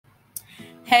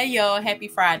Hey y'all, happy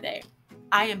Friday.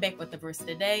 I am back with the verse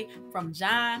today from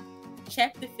John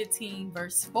chapter 15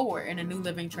 verse 4 in the New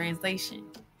Living Translation.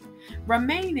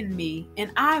 Remain in me and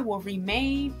I will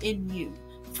remain in you.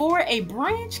 For a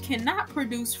branch cannot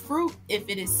produce fruit if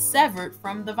it is severed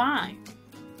from the vine.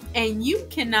 And you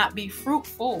cannot be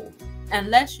fruitful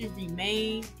unless you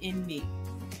remain in me.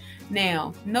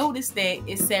 Now, notice that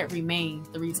it said remain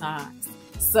 3 times.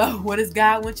 So what does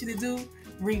God want you to do?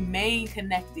 Remain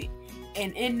connected.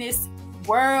 And in this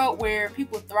world where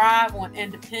people thrive on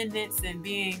independence and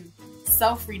being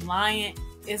self-reliant,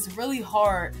 it's really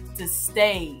hard to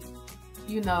stay,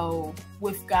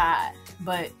 with God.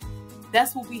 But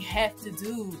that's what we have to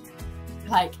do.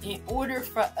 Like, in order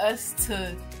for us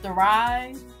to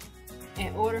thrive,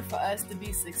 in order for us to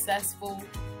be successful,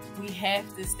 we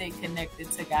have to stay connected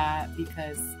to God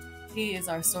because He is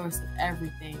our source of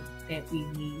everything that we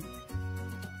need.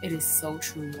 It is so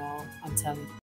true, y'all. I'm telling you.